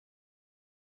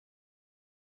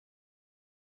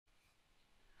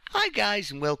Hi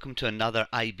guys, and welcome to another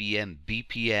IBM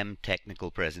BPM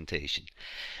technical presentation.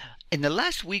 In the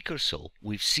last week or so,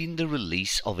 we've seen the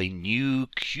release of a new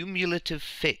cumulative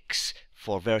fix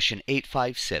for version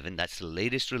 857, that's the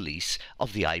latest release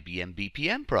of the IBM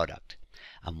BPM product.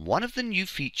 And one of the new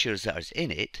features that is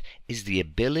in it is the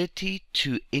ability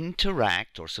to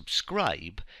interact or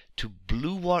subscribe to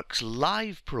Blueworks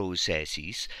live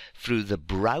processes through the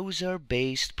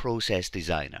browser-based Process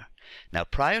Designer. Now,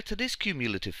 prior to this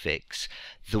cumulative fix,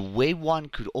 the way one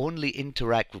could only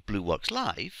interact with Blueworks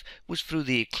Live was through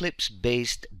the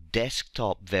Eclipse-based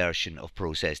desktop version of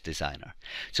Process Designer.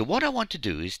 So what I want to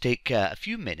do is take a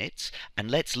few minutes and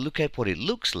let's look at what it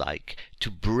looks like to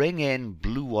bring in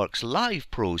Blueworks Live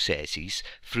processes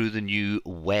through the new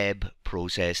Web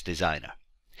Process Designer.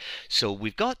 So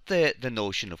we've got the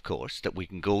notion, of course, that we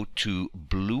can go to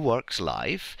Blueworks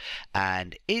Live,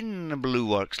 and in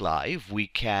Blueworks Live we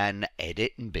can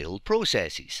edit and build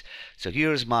processes. So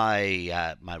here's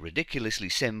my my ridiculously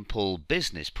simple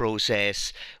business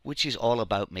process, which is all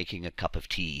about making a cup of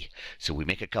tea. So we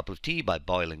make a cup of tea by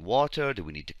boiling water. Do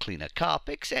we need to clean a cup,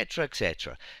 etc.,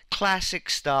 etc.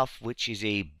 Classic stuff, which is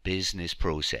a business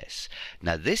process.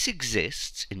 Now this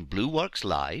exists in Blueworks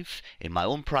Live in my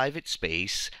own private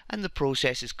space, and the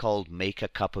process is called Make a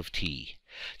Cup of Tea.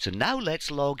 So now let's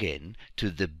log in to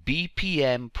the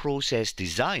BPM Process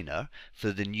Designer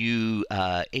for the new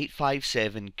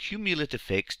 857 Cumulative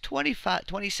Fix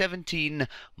 2017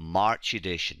 March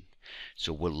edition.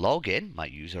 So we'll log in. My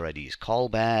user ID is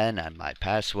Callban and my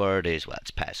password is, well,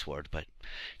 it's password, but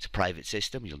it's a private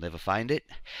system. You'll never find it.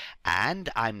 And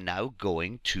I'm now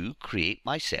going to create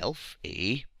myself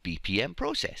a BPM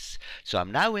process. So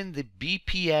I'm now in the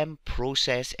BPM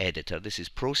Process Editor. This is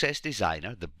Process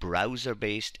Designer, the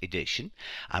browser-based edition.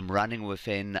 I'm running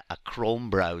within a Chrome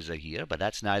browser here, but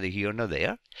that's neither here nor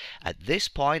there. At this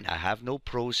point, I have no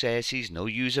processes, no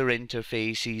user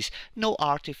interfaces, no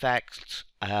artifacts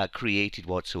created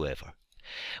whatsoever.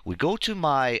 We go to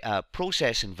my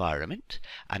process environment,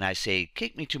 and I say,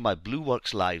 take me to my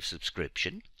Blueworks Live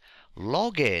subscription,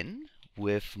 log in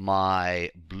with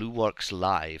my Blueworks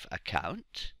Live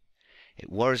account. It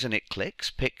whirs and it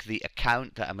clicks. Pick the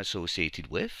account that I'm associated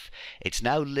with. It's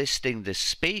now listing the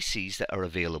spaces that are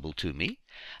available to me.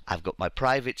 I've got my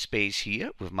private space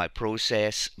here with my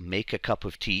process Make a Cup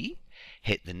of Tea.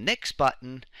 Hit the next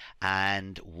button,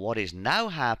 and what is now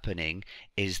happening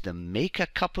is the Make a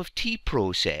Cup of Tea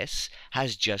process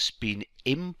has just been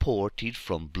imported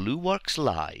from Blueworks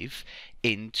Live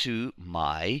into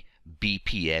my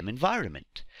BPM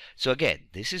environment. So again,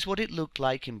 this is what it looked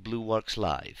like in Blueworks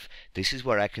Live. This is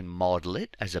where I can model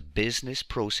it as a business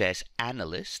process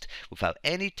analyst without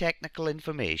any technical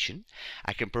information.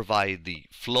 I can provide the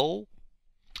flow.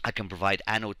 I can provide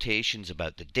annotations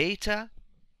about the data.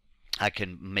 I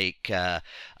can make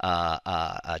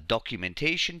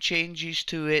documentation changes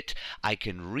to it. I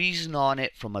can reason on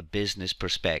it from a business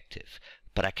perspective.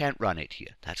 But I can't run it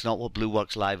here. That's not what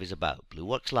Blueworks Live is about.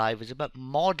 Blueworks Live is about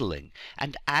modeling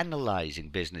and analyzing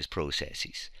business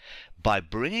processes. By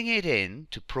bringing it in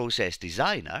to Process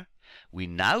Designer, we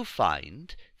now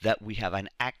find that we have an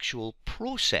actual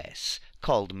process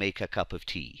called Make a Cup of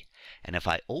Tea. And if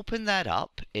I open that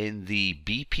up in the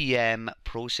BPM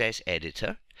Process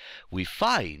Editor, we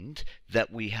find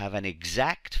that we have an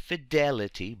exact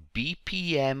fidelity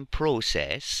BPM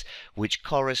process which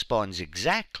corresponds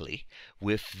exactly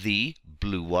with the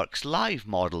Blueworks Live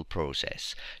model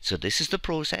process. So this is the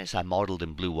process I modeled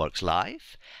in Blueworks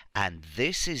Live, and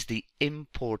this is the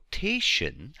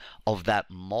importation of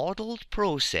that modeled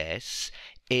process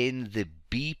in the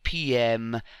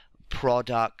BPM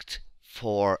product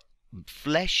for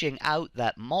fleshing out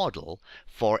that model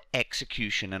for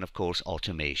execution and, of course,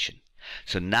 automation.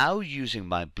 So now, using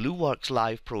my Blueworks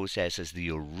Live process as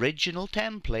the original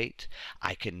template,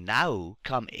 I can now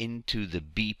come into the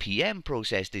BPM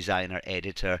Process Designer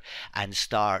editor and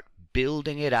start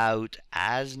building it out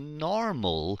as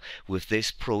normal with this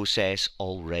process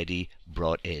already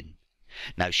brought in.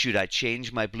 Now, should I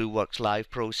change my Blueworks Live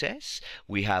process?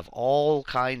 We have all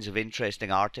kinds of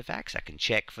interesting artifacts. I can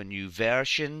check for new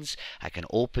versions. I can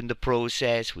open the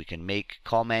process. We can make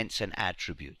comments and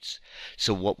attributes.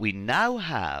 So what we now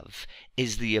have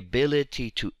is the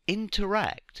ability to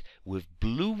interact with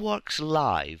Blueworks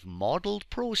Live modeled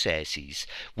processes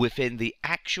within the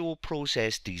actual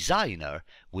Process Designer,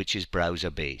 which is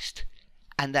browser-based.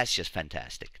 And that's just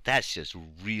fantastic. That's just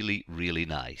really, really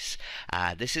nice.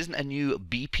 This isn't a new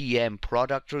BPM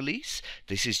product release.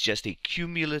 This is just a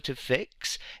cumulative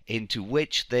fix into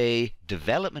which the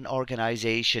development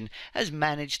organization has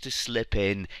managed to slip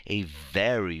in a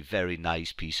very, very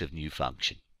nice piece of new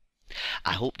function.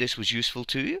 I hope this was useful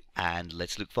to you, and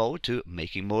let's look forward to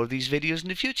making more of these videos in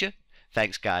the future.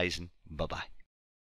 Thanks guys, and bye bye.